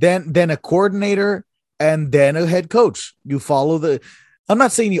many. Then a coordinator, and then a head coach. You follow I'm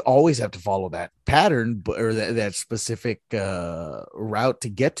not saying you always have to follow that pattern or that specific route to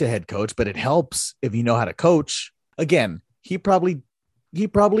get to head coach, but it helps if you know how to coach. Again, he probably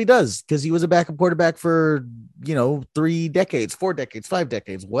does, because he was a backup quarterback for 3 decades, 4 decades, 5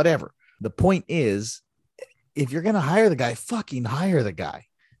 decades, whatever. The point is, if you're gonna hire the guy, fucking hire the guy.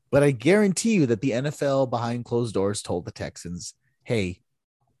 But I guarantee you that the NFL behind closed doors told the Texans, hey,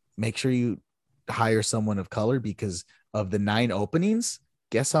 make sure you hire someone of color, because of the 9 openings,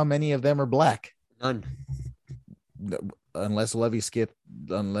 guess how many of them are black? None. Unless Lovie Smith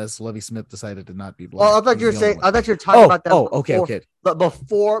decided to not be black. Well, I thought you were talking about that. Okay. But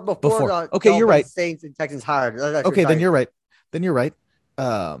before. Okay, you're right. Saints and Texans hired. Okay, then you're right.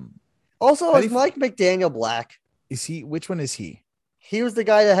 Also, is Mike McDaniel black? Is he? Which one is he? He was the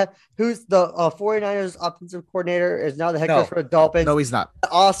guy who's the 49ers offensive coordinator, is now the head coach for the Dolphins. No, he's not.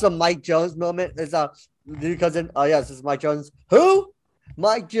 The awesome Mike Jones moment is new cousin. Oh yes, this is Mike Jones. Who?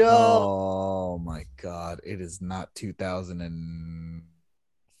 Mike Jones. Oh my God! It is not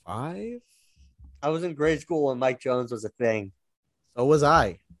 2005. I was in grade school when Mike Jones was a thing. So was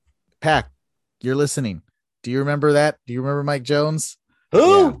I. Pack, you're listening. Do you remember that? Do you remember Mike Jones? Who?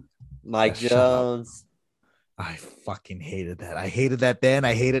 Yeah. Mike Jones. I fucking hated that. I hated that then.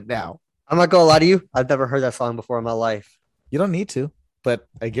 I hate it now. I'm not gonna lie to you. I've never heard that song before in my life. You don't need to, but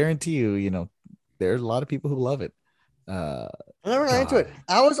I guarantee you, there's a lot of people who love it. I never got into it.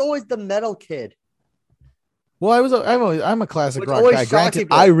 I was always the metal kid. Well, I'm a classic rock guy. Granted,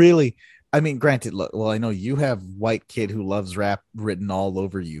 granted, look, well, I know you have white kid who loves rap written all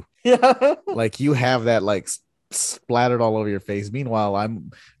over you. Yeah. Like you have that like splattered all over your face. Meanwhile,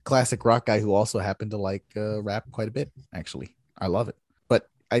 I'm classic rock guy who also happened to like rap quite a bit. Actually, I love it. But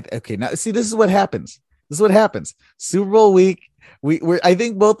now see, this is what happens. Super Bowl week. I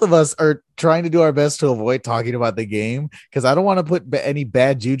think both of us are trying to do our best to avoid talking about the game, because I don't want to put any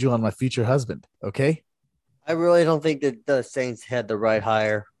bad juju on my future husband. Okay. I really don't think that the Saints had the right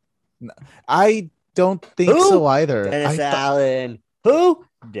hire. I don't think Who? so either. Dennis Allen. Who?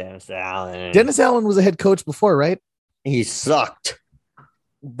 Dennis Allen. Dennis Allen was a head coach before, right? He sucked.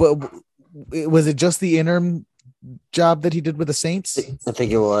 But was it just the interim job that he did with the Saints? I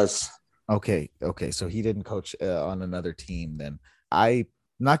think it was. Okay. So he didn't coach on another team then. I'm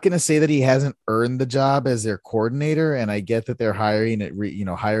not going to say that he hasn't earned the job as their coordinator, and I get that they're hiring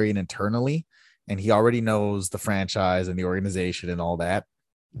internally, and he already knows the franchise and the organization and all that.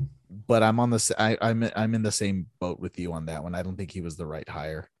 But I'm in the same boat with you on that one. I don't think he was the right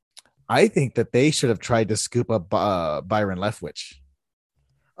hire. I think that they should have tried to scoop up Byron Leftwich.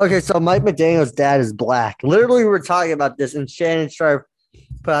 Okay, so Mike McDaniel's dad is black. Literally, we were talking about this, and Shannon Sharp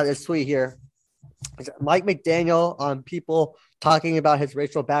put out this tweet here. Mike McDaniel on people talking about his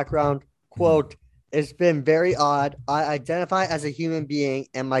racial background. Quote, "It's been very odd. I identify as a human being,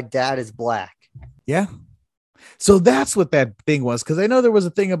 and my dad is black." Yeah. So that's what that thing was, because I know there was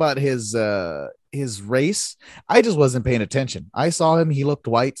a thing about his race. I just wasn't paying attention. I saw him. He looked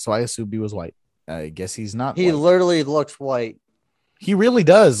white, so I assumed he was white. I guess he's not. He literally looks white. He really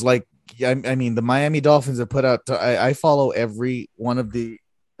does. Like, I mean, the Miami Dolphins have put out. I follow every one of the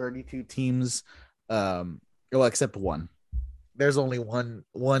 32 teams, well, except one. There's only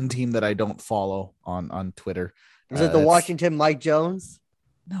one team that I don't follow on Twitter. Is it the Washington Mike Jones?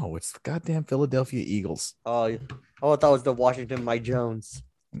 No, it's the goddamn Philadelphia Eagles. Oh, I thought it was the Washington Mike Jones.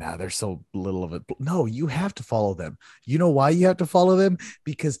 Nah, they're so little of it. No, you have to follow them. You know why you have to follow them?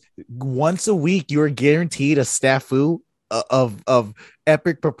 Because once a week you are guaranteed a snafu of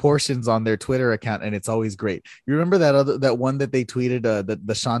epic proportions on their Twitter account, and it's always great. You remember that one that they tweeted,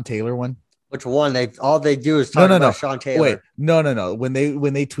 the Sean Taylor one? Which one? All they do is talk about Sean Taylor. Wait, no. When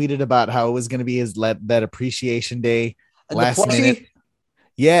they tweeted about how it was going to be that appreciation day last minute.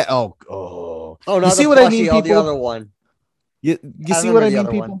 Yeah. Oh, no, you see what I mean, people? The other one. You see what I mean,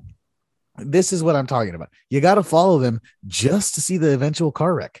 people? This is what I'm talking about. You got to follow them just to see the eventual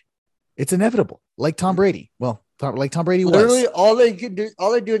car wreck. It's inevitable. Like Tom Brady. Well, like Tom Brady was. Literally, all they do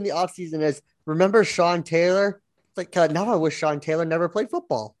in the offseason is remember Sean Taylor. It's like, now I wish Sean Taylor never played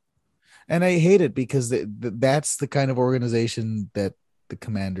football. And I hate it because that's the kind of organization that the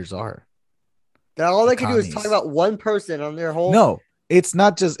Commanders are. Now all they can do is talk about one person on their whole. No, it's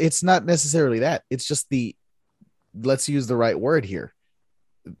not necessarily that. It's just let's use the right word here.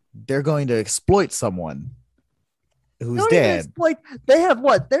 They're going to exploit someone who's dead. They have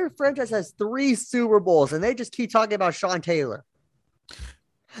what? Their franchise has 3 Super Bowls, and they just keep talking about Sean Taylor.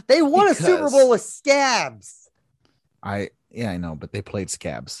 They won a Super Bowl with Scabs. I know, but they played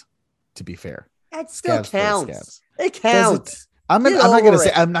Scabs. To be fair, that still counts. It counts. I'm not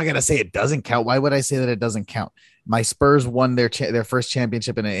gonna say it doesn't count. Why would I say that it doesn't count? My Spurs won their first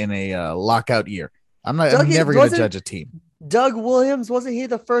championship in a lockout year. I'm never gonna judge a team. Doug Williams, wasn't he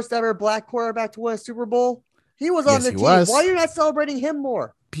the first ever black quarterback to win a Super Bowl? He was on the team. Why are you not celebrating him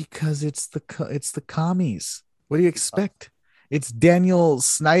more? Because it's the commies. What do you expect? It's Daniel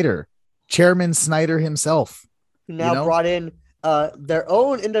Snyder, Chairman Snyder himself. Who now brought in their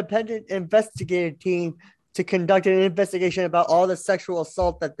own independent investigative team to conduct an investigation about all the sexual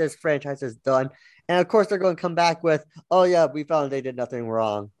assault that this franchise has done. And of course, they're going to come back with, "Oh yeah, we found they did nothing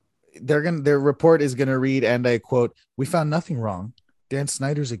wrong." Their report is going to read, and I quote, "We found nothing wrong. Dan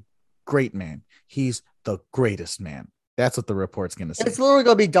Snyder's a great man. He's the greatest man." That's what the report's going to say. It's literally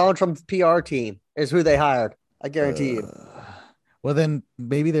going to be Donald Trump's PR team is who they hired. I guarantee you. Well, then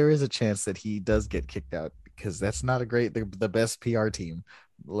maybe there is a chance that he does get kicked out, because that's not the best PR team.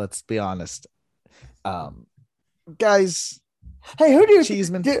 Let's be honest. Guys. Hey, who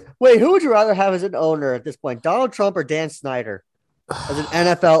who would you rather have as an owner at this point? Donald Trump or Dan Snyder as an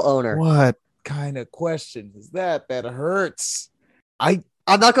NFL owner? What kind of question is that? That hurts. I'm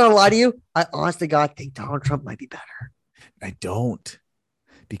not going to lie to you. I honest to God think Donald Trump might be better. I don't.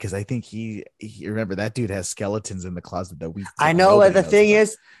 Because I think he remember that dude has skeletons in the closet that we. I know, but the thing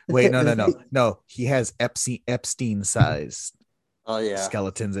is, wait, no. He has Epstein size. Oh yeah,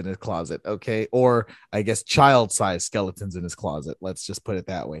 skeletons in his closet. Okay, or I guess child size skeletons in his closet. Let's just put it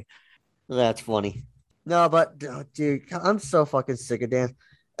that way. That's funny. No, but dude, I'm so fucking sick of Dan.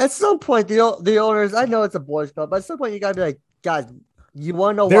 At some point, the owners. I know it's a boys' club, but at some point, you gotta be like, guys. You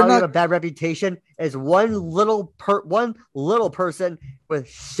want to know why we have a bad reputation? Is one little person with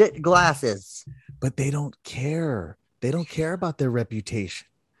shit glasses. But they don't care. They don't care about their reputation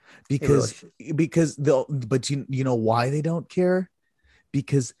because you know why they don't care?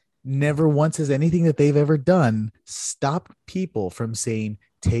 Because never once has anything that they've ever done stopped people from saying,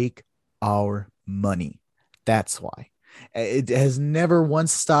 "Take our money." That's why. It has never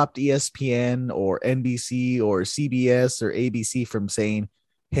once stopped ESPN or NBC or CBS or ABC from saying,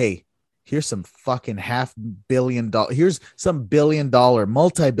 "Hey, Here's some fucking $500 million. Here's some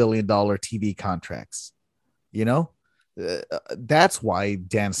multi-billion-dollar TV contracts. You know, that's why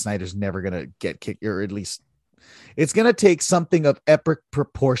Dan Snyder's never gonna get kicked, or at least it's gonna take something of epic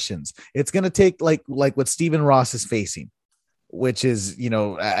proportions. It's gonna take like what Stephen Ross is facing, which is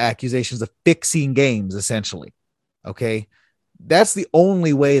accusations of fixing games essentially. Okay, that's the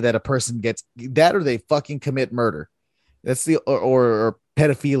only way that a person gets that, or they fucking commit murder. That's the or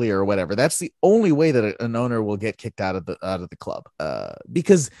pedophilia or whatever. That's the only way that an owner will get kicked out of the club.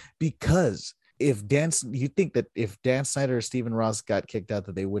 Because if you think that if Dan Snyder or Stephen Ross got kicked out,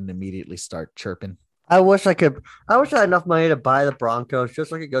 that they wouldn't immediately start chirping. I wish I had enough money to buy the Broncos just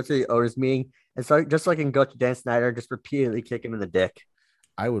so I could go to the owners meeting and just so I can go to Dan Snyder and just repeatedly kick him in the dick.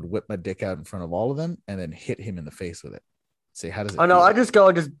 I would whip my dick out in front of all of them and then hit him in the face with it. Say, how does it? Oh no, I just go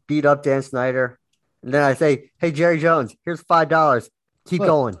and just beat up Dan Snyder. And then I say, hey, Jerry Jones, here's $5. Keep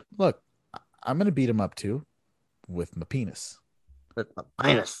going. Look, I'm going to beat him up too with my penis. With my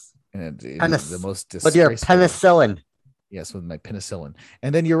penis. And it is the most disgraceful. With your penicillin. Yes, with my penicillin.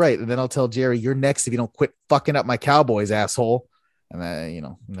 And then you're right. And then I'll tell Jerry, you're next if you don't quit fucking up my Cowboys, asshole. And then,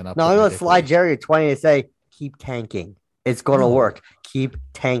 and then I'm going to slide Jerry at 20 and say, keep tanking. It's going to work. Keep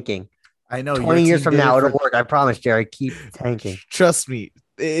tanking. I know. 20 years from now, it'll work. I promise, Jerry. Keep tanking. Trust me.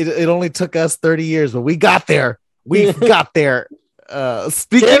 It only took us 30 years, but we got there. We got there.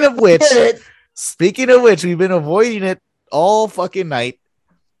 Speaking of which, we've been avoiding it all fucking night.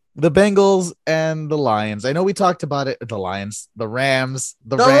 The Bengals and the Lions. I know we talked about it. The Lions, the Rams,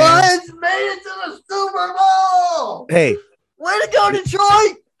 the Rams. Lions made it to the Super Bowl. Hey, way to go,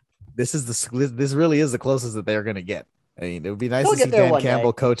 Detroit! This really is the closest that they're gonna get. I mean, it would be nice to see Dan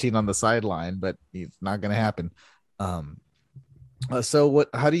Campbell coaching on the sideline, but it's not gonna happen. So what?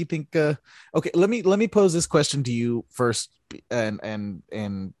 How do you think? Okay, let me pose this question to you first, and I'm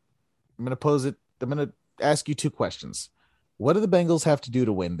gonna pose it. I'm gonna ask you two questions. What do the Bengals have to do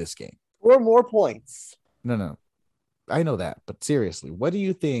to win this game? 4 more points. No, I know that, but seriously, what do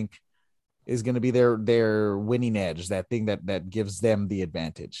you think is going to be their winning edge? That thing that gives them the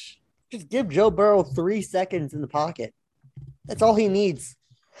advantage. Just give Joe Burrow 3 seconds in the pocket. That's all he needs.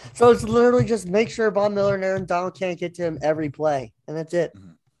 So it's literally just make sure Von Miller and Aaron Donald can't get to him every play, and that's it.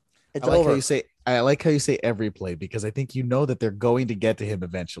 It's over. I like how you say every play, because I think that they're going to get to him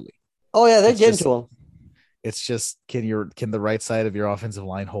eventually. Oh yeah, they're getting to him. It's just can the right side of your offensive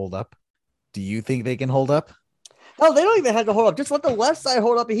line hold up? Do you think they can hold up? No, they don't even have to hold up. Just let the left side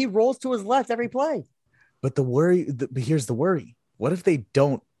hold up, and he rolls to his left every play. But here's the worry. What if they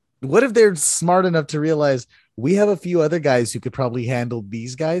don't? What if they're smart enough to realize we have a few other guys who could probably handle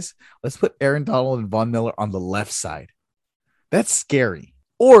these guys? Let's put Aaron Donald and Von Miller on the left side. That's scary.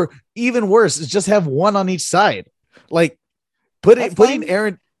 Or even worse, is just have one on each side. Like putting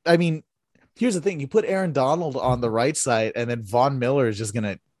Aaron. I mean, here's the thing. You put Aaron Donald on the right side, and then Von Miller is just going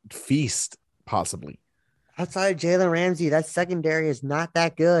to feast, possibly. Outside of Jalen Ramsey, that secondary is not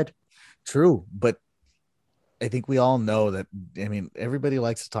that good. True, but I think we all know that. I mean, everybody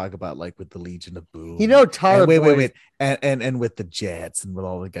likes to talk about with the Legion of Boom. Tyler. Wait. And with the Jets and with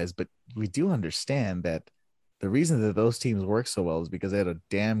all the guys. But we do understand that the reason that those teams work so well is because they had a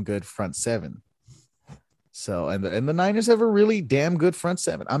damn good front seven. So, and the Niners have a really damn good front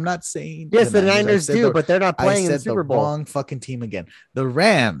seven. I'm not saying the Niners do, but they're not playing in the Super Bowl. Wrong fucking team again. The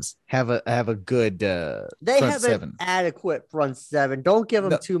Rams have a good they front have seven. An adequate front seven. Don't give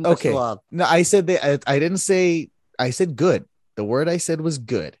them too much love. No, I said I didn't say. I said good. The word I said was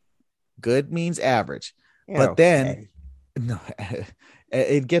good. Good means average, but then no,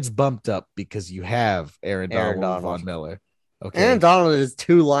 it gets bumped up because you have Aaron Donald and Von Miller. Okay, Aaron Donald is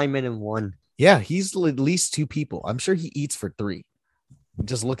 2 linemen in 1. Yeah, he's at least 2 people. I'm sure he eats for 3.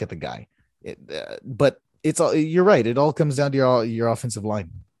 Just look at the guy. But it's all. You're right. It all comes down to your offensive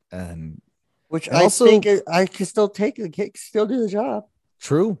line, and I think I can still still do the job.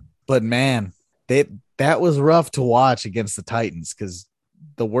 True, but man, that was rough to watch against the Titans, because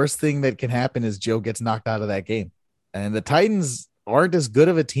the worst thing that can happen is Joe gets knocked out of that game, and the Titans aren't as good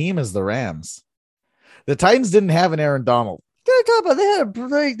of a team as the Rams. The Titans didn't have an Aaron Donald. They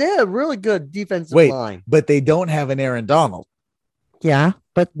had a really good defensive line. But they don't have an Aaron Donald. Yeah,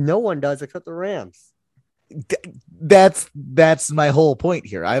 but no one does except the Rams. That's my whole point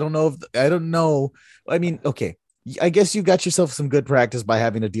here. I don't know. I mean, okay. I guess you got yourself some good practice by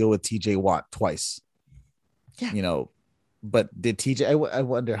having to deal with TJ Watt twice. Yeah. But did TJ, I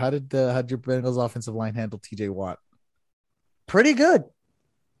wonder, how did your Bengals offensive line handle TJ Watt? Pretty good.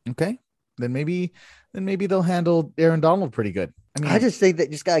 Okay. Then maybe they'll handle Aaron Donald pretty good. I mean, I just think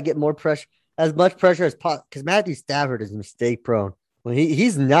that just got to get more pressure, as much pressure as possible, because Matthew Stafford is mistake prone. Well,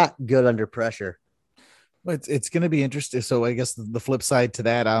 he's not good under pressure. Well, it's going to be interesting. So I guess the flip side to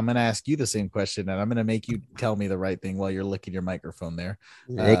that, I'm going to ask you the same question, and I'm going to make you tell me the right thing while you're licking your microphone there.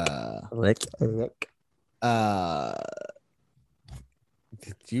 Lick.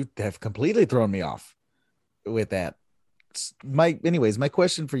 You have completely thrown me off with that. My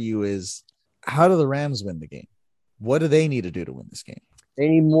question for you is, how do the Rams win the game? What do they need to do to win this game? They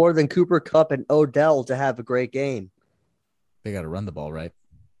need more than Cooper Kupp and Odell to have a great game. They got to run the ball, right?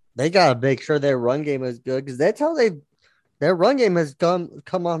 They got to make sure their run game is good because that's how their run game has come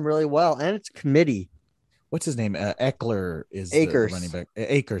on really well, and it's committee. What's his name? Eckler is Akers. The running back.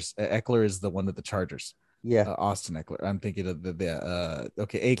 Akers. Eckler is the one with the Chargers. Yeah, Austin Eckler. I'm thinking of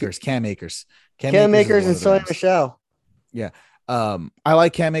Akers. Cam Akers. Cam Akers and Sony Michel. Yeah. I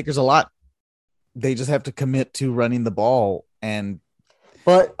like Cam Akers a lot. They just have to commit to running the ball,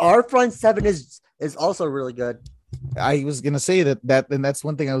 but our front seven is also really good. I was going to say that, and that's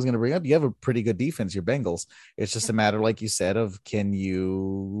one thing I was going to bring up. You have a pretty good defense, your Bengals. It's just a matter, like you said, of can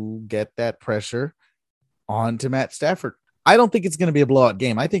you get that pressure onto Matt Stafford? I don't think it's going to be a blowout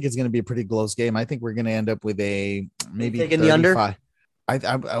game. I think it's going to be a pretty close game. I think we're going to end up with a maybe 35. The under?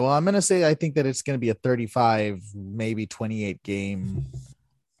 I'm going to say I think that it's going to be a 35, maybe 28 game,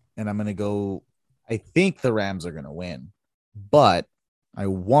 and I'm going to go. I think the Rams are going to win, but I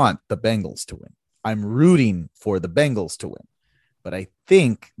want the Bengals to win. I'm rooting for the Bengals to win, but I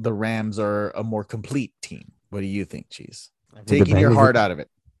think the Rams are a more complete team. What do you think, Cheese? Taking your heart out of it.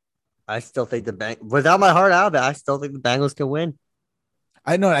 I still think without my heart out of it, I still think the Bengals can win.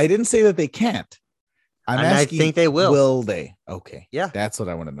 I know. I didn't say that they can't. I'm asking, I think they will. Will they? Okay. Yeah. That's what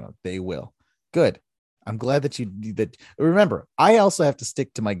I want to know. They will. Good. I'm glad that remember, I also have to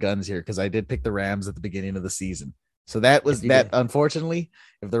stick to my guns here because I did pick the Rams at the beginning of the season. So that was that. Unfortunately,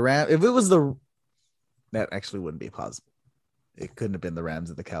 if it was that actually wouldn't be possible. It couldn't have been the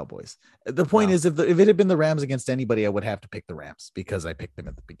Rams or the Cowboys. The point is, if it had been the Rams against anybody, I would have to pick the Rams because I picked them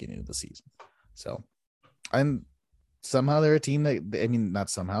at the beginning of the season. So somehow they're a team not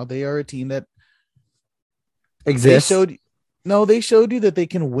somehow, they are a team that exists. They showed you that they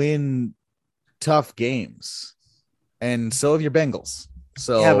can win tough games. And so have your Bengals.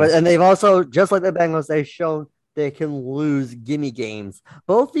 So yeah, and they've also, just like the Bengals, they've shown they can lose gimme games.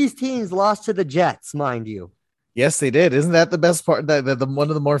 Both these teams lost to the Jets, mind you. Yes, they did. Isn't that the best part? The one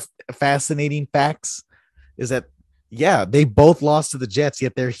of the more fascinating facts is that, yeah, they both lost to the Jets,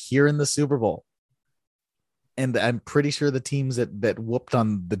 yet they're here in the Super Bowl. And I'm pretty sure the teams that whooped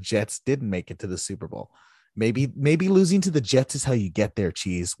on the Jets didn't make it to the Super Bowl. Maybe losing to the Jets is how you get there,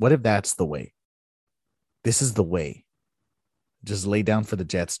 Cheese. What if that's the way? This is the way. Just lay down for the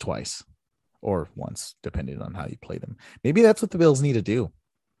Jets twice. Or once, depending on how you play them. Maybe that's what the Bills need to do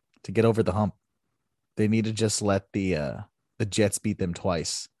to get over the hump. They need to just let the Jets beat them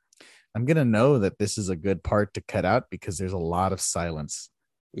twice. I'm going to know that this is a good part to cut out because there's a lot of silence.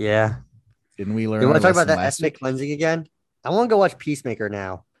 Yeah. Didn't we learn? You want to talk about that ethnic cleansing again? I want to go watch Peacemaker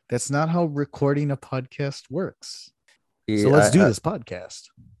now. That's not how recording a podcast works. Yeah, so let's do this podcast.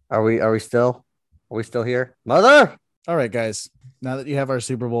 Are we still here? Mother! All right, guys. Now that you have our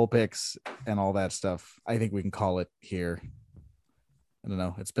Super Bowl picks and all that stuff, I think we can call it here. I don't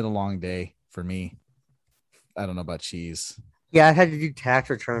know. It's been a long day for me. I don't know about Cheese. Yeah, I had to do tax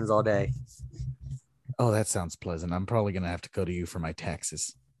returns all day. Oh, that sounds pleasant. I'm probably going to have to go to you for my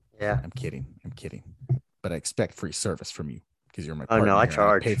taxes. Yeah. I'm kidding. But I expect free service from you because you're my partner. Oh, no, I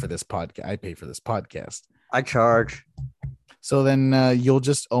charge. I pay for this podcast. I charge. So then you'll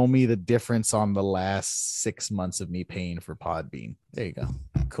just owe me the difference on the last 6 months of me paying for Podbean. There you go.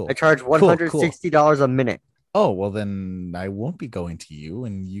 Cool. I charge $160 a minute. Oh, well, then I won't be going to you.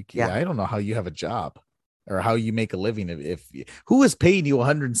 And I don't know how you have a job or how you make a living. Who is paying you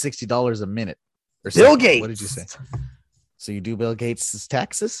 $160 a minute? Or Bill Gates. What did you say? So you do Bill Gates'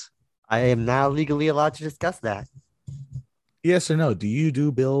 taxes? I am now legally allowed to discuss that. Yes or no? Do you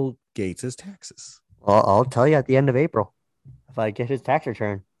do Bill Gates' taxes? Well, I'll tell you at the end of April. If I get his tax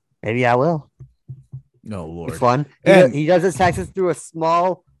return, maybe I will. No, Lord. It's fun. He does his taxes through a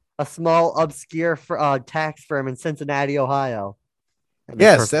small obscure tax firm in Cincinnati, Ohio.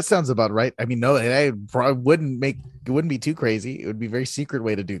 Yes, that sounds about right. I mean, no, I probably it wouldn't be too crazy. It would be a very secret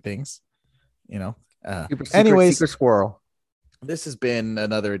way to do things, you know. Anyways, secret squirrel. This has been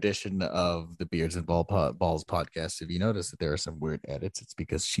another edition of the Beards and Balls podcast. If you notice that there are some weird edits, it's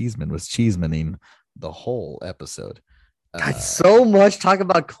because Cheeseman was cheesemaning the whole episode. God, so much talk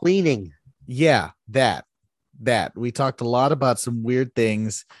about cleaning. Yeah, that we talked a lot about some weird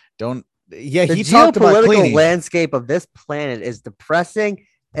things. The he talked about cleaning. Landscape of this planet is depressing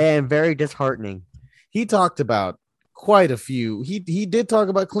and very disheartening. He talked about quite a few. He did talk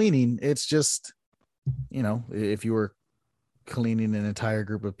about cleaning. It's just, if you were cleaning an entire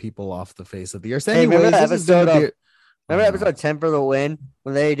group of people off the face of the earth. Hey, Anyways, remember no. episode 10 for the win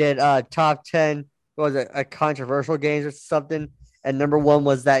when they did top 10, what was it, a controversial games or something? And number one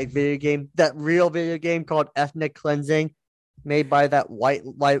was that video game, that real video game called Ethnic Cleansing, made by that white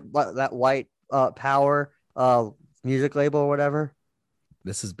power music label or whatever.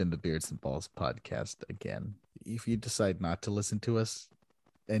 This has been the Beards and Balls podcast again. If you decide not to listen to us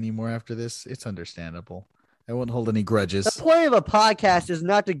anymore after this, it's understandable. I won't hold any grudges. The point of a podcast is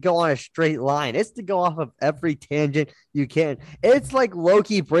not to go on a straight line. It's to go off of every tangent you can. It's like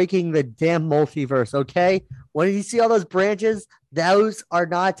Loki breaking the damn multiverse, okay? When you see all those branches, those are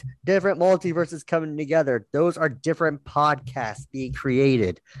not different multiverses coming together. Those are different podcasts being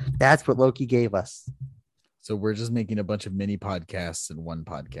created. That's what Loki gave us. So we're just making a bunch of mini podcasts in one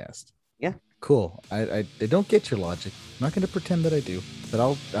podcast. Yeah. Cool. I don't get your logic. I'm not going to pretend that I do, but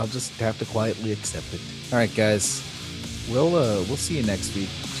I'll just have to quietly accept it. All right, guys. We'll see you next week.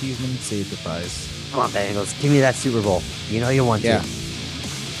 Cheeseman, say goodbyes. Come on, Bengals. Give me that Super Bowl. You know you want to.